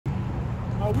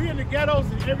we in the ghettos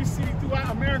in every city throughout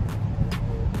America,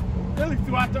 really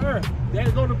throughout the earth. They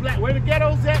go to black. Where the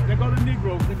ghettos at? They go to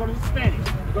Negroes. They go to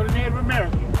Hispanics. They go to Native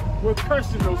Americans. We're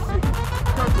cursing those cities.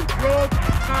 Cursed with drugs,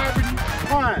 poverty,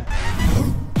 crime.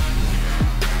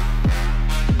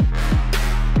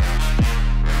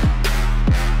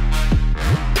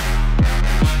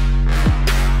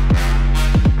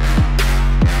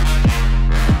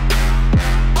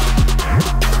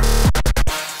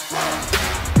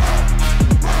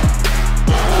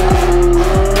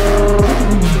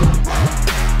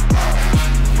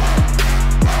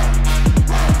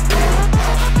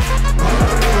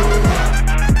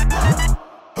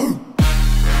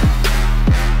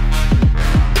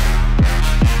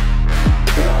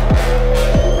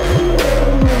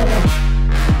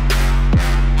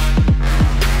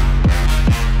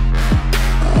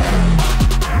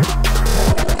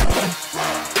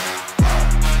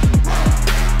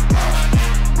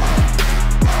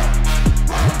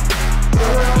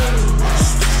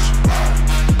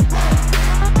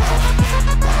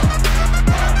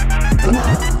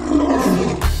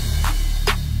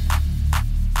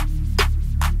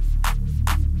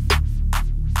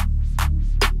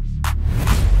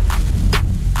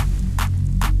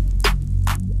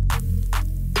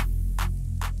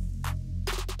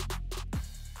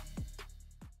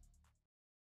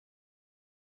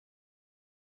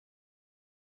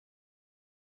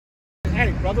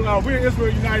 Hey, brother, we're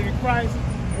Israel United in Christ.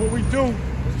 What we do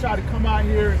is try to come out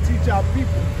here and teach our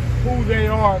people who they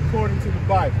are according to the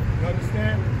Bible. You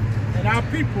understand? And our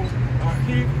people are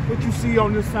here, what you see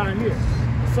on this sign here.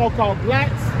 The so-called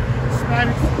blacks,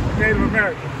 Hispanics, Native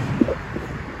Americans.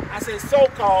 I say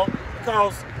so-called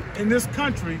because in this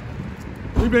country,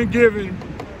 we've been given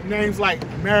names like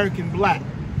American black.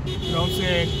 You know what I'm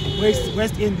saying?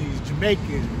 West Indies,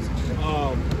 Jamaicans,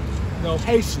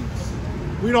 Haitians.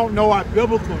 We don't know our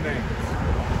biblical names.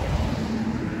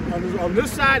 On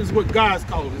this side is what God's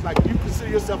called. It's like you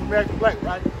consider yourself American black,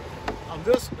 right? On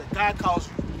this, God calls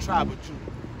you the tribe of Judah.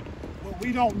 What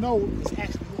we don't know is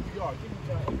actually who we are. Give me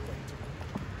John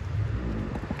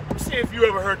 8:32. Let me see if you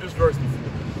ever heard this verse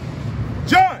before.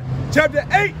 John chapter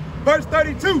 8, verse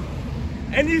 32.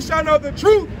 And ye shall know the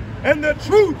truth, and the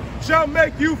truth shall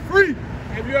make you free.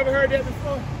 Have you ever heard that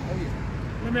before? Oh, yeah.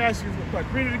 Let me ask you a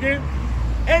question. Read it again.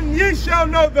 And ye shall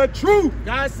know the truth.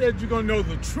 God said you're going to know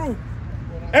the truth.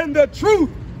 And the truth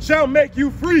shall make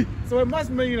you free. So it must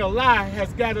mean a lie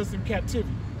has got us in captivity.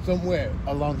 Somewhere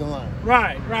along the line.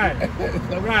 Right. Right.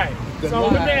 So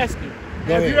let me ask you.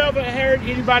 Have you ever heard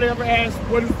anybody ever ask,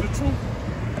 what is the truth?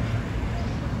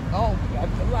 Oh,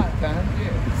 a lot of times,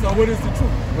 yeah. So what is the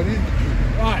truth? What is the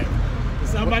truth? Right. If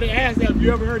somebody asked that, have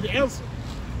you ever heard the answer?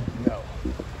 No.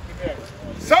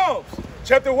 Psalms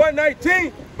chapter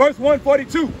 119, verse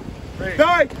 142. Great.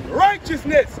 Thy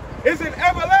righteousness is an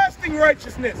everlasting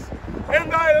righteousness,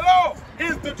 and thy law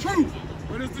is the truth.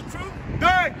 What is the truth?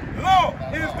 Thy law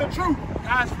is the truth.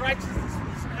 God's righteousness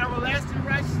is an everlasting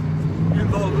righteousness,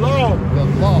 and the law. The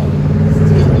law is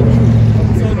the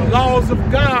truth. So the laws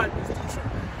of God is the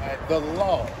truth. The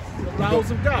law. The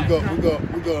laws of God.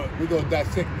 We go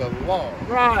dissect the law.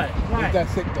 Right. We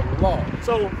dissect the law.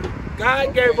 So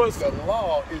God gave us the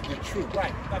law is the truth.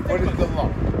 Right. What is the law?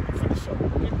 For the show.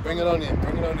 Bring it on in.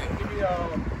 Bring it on in. Give me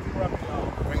Deuteronomy.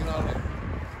 Bring it on in.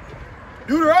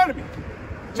 Deuteronomy.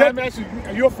 Let me ask you,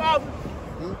 are you a father?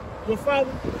 Hmm? Your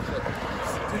father?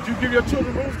 Did you give your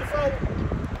children rules to follow?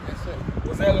 Yes, sir.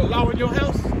 Was that a law in your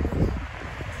house?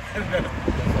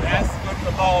 That's what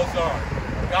the laws are.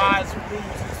 God's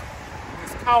rules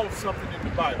is called something in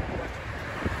the Bible.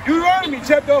 Deuteronomy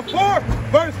chapter 4,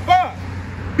 verse 5.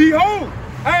 Behold,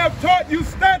 I have taught you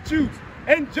statutes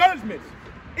and judgments,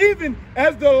 even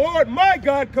as the Lord my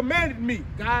God commanded me.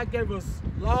 God gave us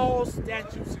laws,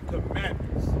 statutes, and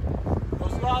commandments.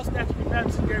 Those laws, statutes, and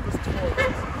commandments He gave us to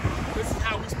us. This is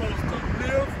how we're supposed to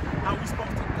live, how we're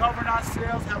supposed to govern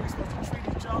ourselves, how we're supposed to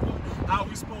treat each other, how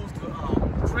we're supposed to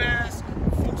dress,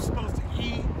 food we're supposed to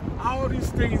eat. All these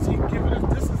things He's given us.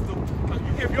 This is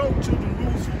you give your children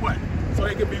rules for what? So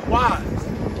they can be wise.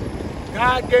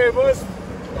 God gave us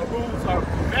rules, our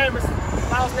commandments,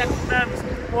 laws, statutes, commandments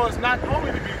for us not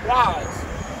only to be wise,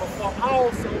 but for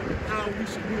also how we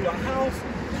should rule our house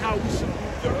and how we should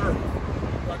rule the earth.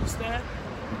 You understand?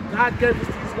 God gave us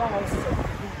these laws so we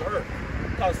can rule the earth.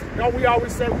 Because we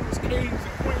always say we was kings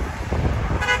and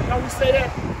queens? Don't we say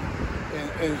that?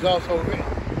 And it's also written.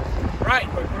 Right,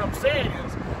 but what I'm saying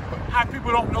is, how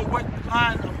people don't know what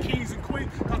line of kings and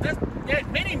queens, because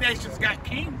many nations got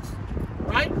kings,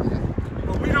 right?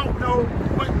 But we don't know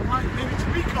what lineage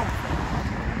we come from.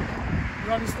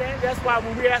 You understand? That's why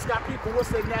when we ask our people what's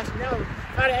their nationality,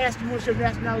 If I'd asked you what's your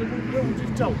nationality, what would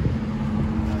you tell me?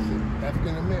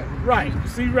 African American. Right. You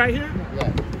see right here?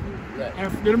 Right. Right.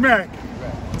 African American.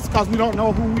 Right. It's because we don't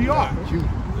know who we are. Jew.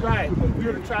 Right.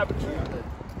 We're the tribe of Judah.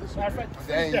 Matter of fact,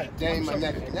 That ain't my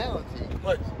nationality.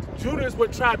 But Judah is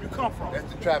what tribe you come from. That's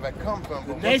the tribe I come from.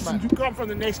 The nation you come from,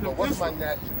 the nation of what's Israel. my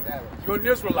nationality? You're an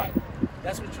Israelite.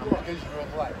 That's what you are.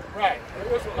 Israelite. Right. You're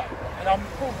an Israelite. And I'm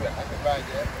prove that. I can write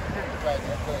that. I can write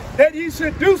that. That ye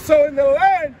should do so in the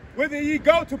land whither ye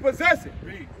go to possess it.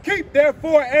 Read. Keep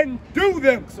therefore and do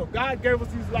them. So God gave us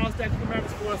these laws, statutes, and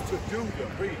commandments for us to do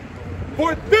them. Read.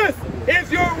 For this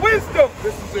is your wisdom.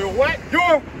 This is your what?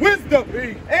 Your wisdom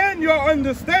Read. and your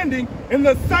understanding in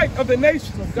the sight of the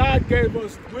nations. So God gave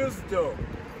us wisdom,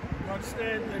 you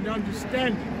understand, and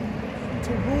understanding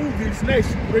to rule these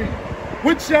nations. Read.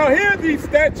 Which shall hear these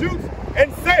statutes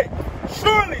and say,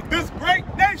 surely this great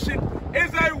nation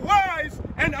is a wise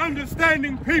and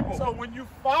understanding people. So when you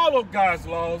follow God's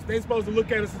laws, they're supposed to look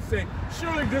at us and say,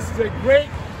 surely this is a great,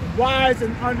 wise,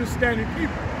 and understanding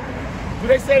people. Do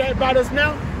they say that about us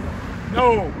now?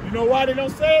 No. You know why they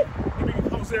don't say it? Give me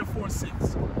Hosea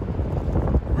 4:6.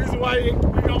 The reason why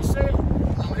we don't say it,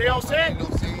 they don't say it,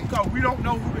 because we don't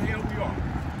know who the hell we are.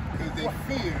 Because they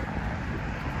fear.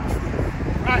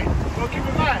 Right. Well, keep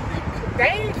in mind, they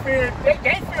ain't fear, they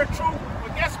fear truth,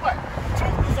 but guess what?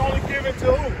 Truth is only given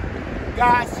to who?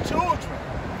 God's children.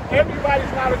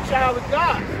 Everybody's not a child of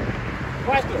God.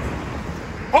 Watch this.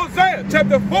 Hosea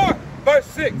chapter 4, verse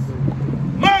 6.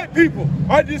 My people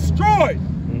are destroyed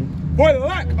for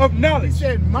lack of He knowledge.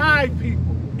 said, my people.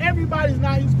 Everybody's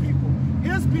not his people.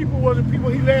 His people were the people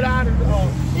he led out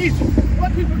of Egypt.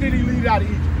 What people did he lead out of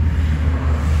Egypt?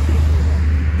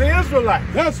 The Israelites.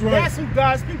 That's right. That's who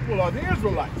God's people are, the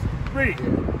Israelites. Read.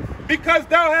 Because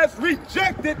thou hast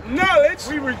rejected knowledge.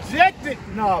 We rejected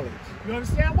knowledge. You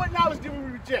understand? What knowledge did we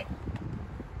reject?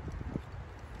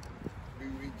 We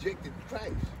rejected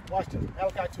Christ. Watch this.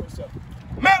 Malachi 2:7.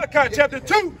 Malachi chapter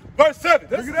 2, verse 7.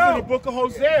 This is in the book of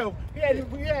Hosea. We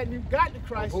hadn't even gotten to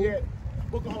Christ yet.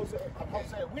 Book of Hosea.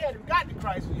 We hadn't even gotten to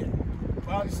Christ yet.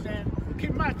 I understand. Keep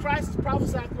in mind, Christ is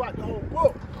prophesied throughout the whole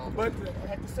book. But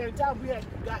at the same time, we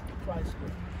hadn't gotten to Christ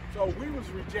yet. So we was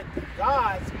rejecting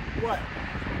God's what?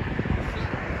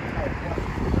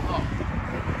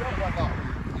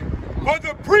 For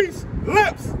the priest's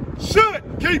lips should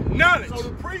keep knowledge. So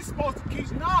the priest's supposed to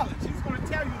keep knowledge. He's going to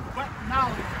tell you what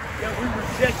knowledge that we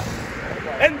rejected.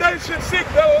 And they should seek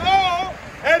the law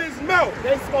at his mouth.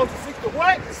 They're supposed to seek the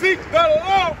what? Seek the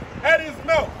law at his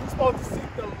mouth. We're supposed to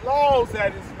seek the laws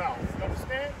at his mouth. You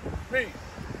understand? Read.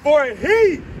 For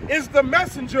he is the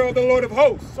messenger of the Lord of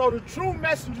hosts. So the true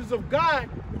messengers of God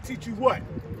will teach you what?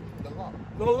 The law.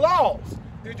 The laws.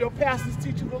 Did your pastors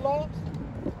teach you the laws?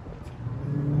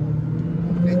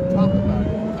 They talk about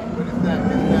it, but it's not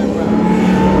right.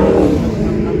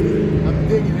 I'm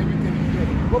digging everything you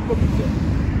did. What book is that?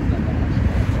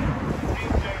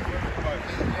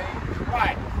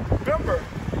 Right. Remember,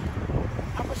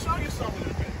 I'm going to show you something in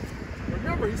a minute.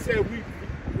 Remember, he said we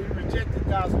rejected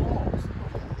God's laws.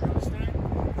 You understand?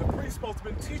 The priest's supposed to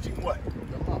have been teaching what?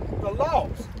 The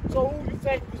laws. So who you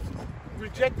think was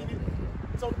rejecting it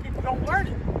so the people don't learn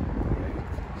it?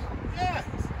 Yes.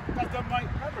 Because they might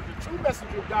remember the true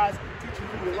messenger of God is teaching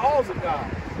you the laws of God.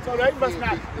 So they must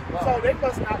not. So they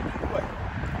must not be what?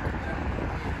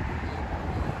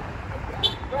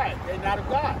 Right. They're not of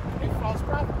God. They're false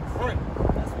prophets. Right.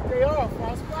 That's what they are.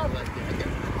 False prophets.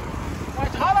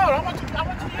 Watch, hold on. I want you to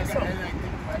hear something.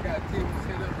 I got a table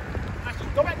set up. Actually,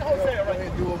 go back to Hosea right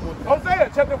here. Do one more time.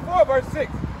 Hosea chapter 4, verse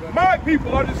 6. My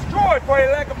people are destroyed for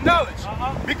a lack of knowledge.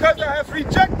 Because thou hast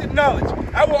rejected knowledge,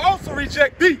 I will also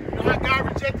reject thee. You know how God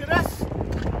rejected us? Put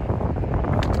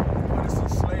us in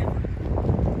slavery.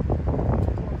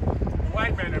 The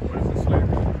white man that put us in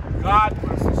slavery. God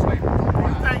put us in slavery. What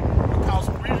do you think? Because,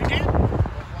 read it again.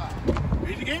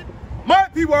 Read it again. My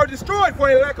people are destroyed for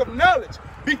a lack of knowledge.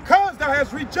 Because thou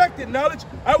hast rejected knowledge,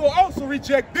 I will also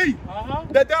reject thee.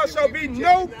 That thou shalt be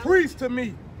no priest to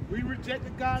me. We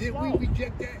rejected God's Did law. we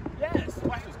reject that? Yes.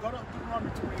 Watch this. Go to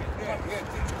Deuteronomy 28.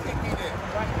 Take me there.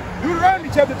 Right. Deuteronomy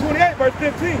chapter 28, verse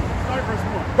 15. Start verse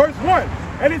 1. Verse 1.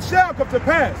 And it shall come to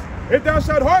pass, if thou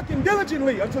shalt hearken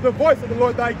diligently unto the voice of the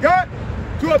Lord thy God,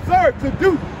 to observe, to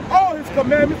do all his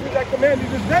commandments which I command thee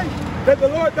this day, that the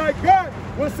Lord thy God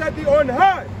will set thee on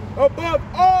high above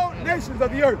all nations of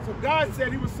the earth. So God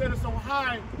said he would set us on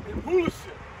high in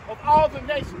rulership of all the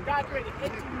nations. God created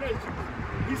 18 nations.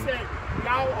 He said,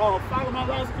 y'all follow my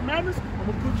laws and commandments, I'm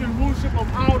going to put you in rulership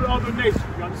of all the other nations.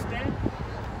 You understand?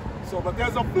 So, but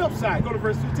there's a flip side. Go to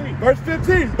verse 15. Verse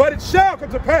 15. But it shall come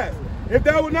to pass, if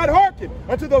thou wilt not hearken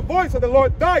unto the voice of the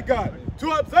Lord thy God,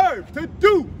 to observe, to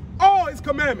do all his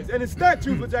commandments and his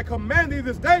statutes which I command thee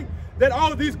this day, that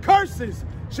all these curses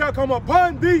shall come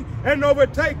upon thee and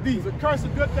overtake thee. Is a curse a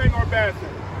good thing or a bad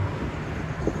thing?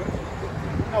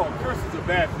 No, a curse is a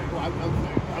bad thing. Well,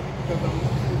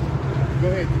 go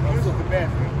ahead. Curse is a bad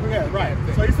thing. Yeah, right.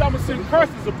 So he said, I'm going to send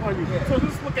curses upon you. Yeah. So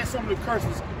let's look at some of the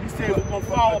curses he said we're going to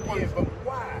fall upon you. But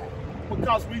why?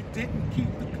 Because we didn't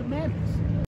keep the commandments.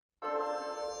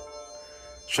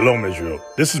 Shalom, Israel.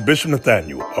 This is Bishop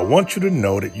Nathaniel. I want you to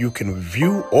know that you can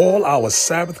view all our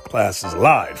Sabbath classes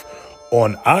live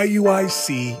on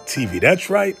IUIC TV. That's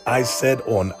right, I said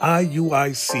on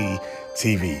IUIC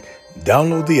TV.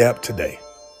 Download the app today.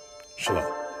 Shalom.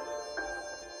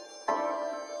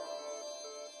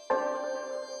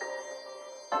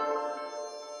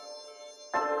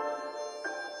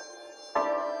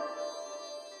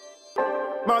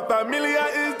 My familia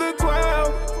is the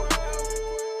 12.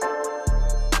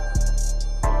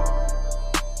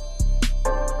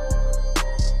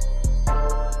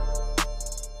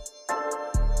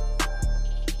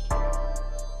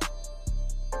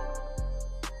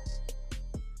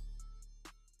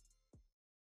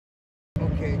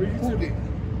 Okay, who did?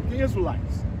 The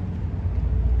Israelites.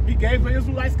 He gave the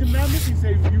Israelites commandments. He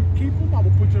said, if you keep them, I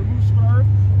will put your roots firm.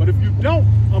 But if you don't,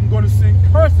 I'm going to send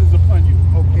curses upon you.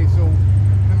 Okay, so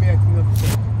let me ask you another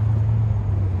question.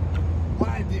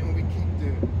 Why didn't we keep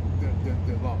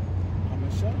the law? I'm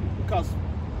going to show you. Because,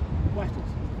 watch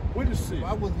this. What is sin?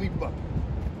 Why was we bucking?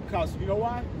 Because, you know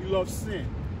why? We love sin.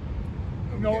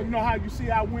 Okay. You know how you see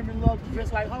our women love to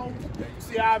dress like hoes? You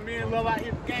see our men love out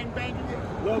here gang banging,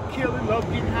 love killing, love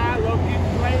getting high, love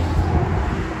getting blazed.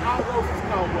 All those is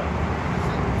called what?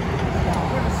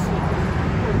 What is sin?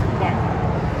 What is the Bible?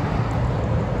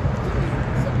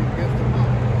 Something against the law.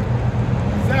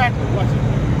 Exactly. Watch it.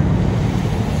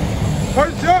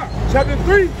 1 John chapter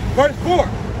 3, verse 4.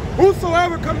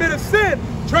 Whosoever committeth sin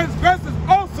transgresses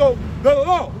also the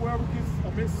law. Whoever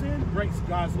commits sin breaks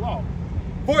God's law.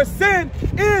 For sin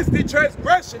is the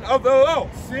transgression of the law.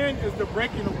 Sin is the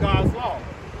breaking of God's law.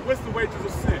 What's the wages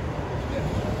of sin?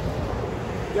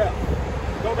 Yeah.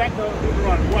 Go back to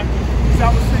Deuteronomy. Watch it. He said, I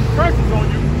will send curses on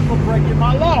you for breaking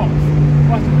my laws.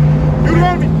 Watch it.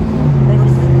 Deuteronomy.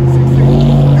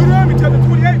 Deuteronomy chapter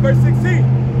 28, verse 16.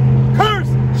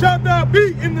 Cursed shalt thou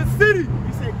be in the city.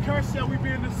 He said, cursed shall we be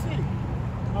in the city.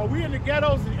 Are we in the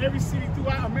ghettos in every city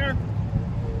throughout America?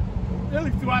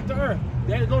 Really throughout the earth.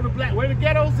 They go to black. Where the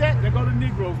ghettos at? They go to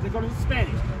Negroes. They go to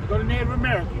Hispanics. They go to Native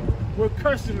Americans. We're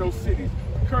cursed in those cities.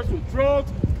 We're cursed with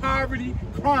drugs, poverty,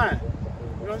 crime.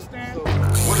 You understand?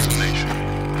 What is a nation?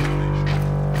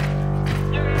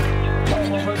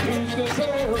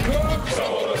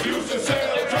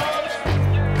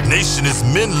 Nation is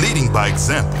men leading by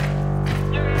example.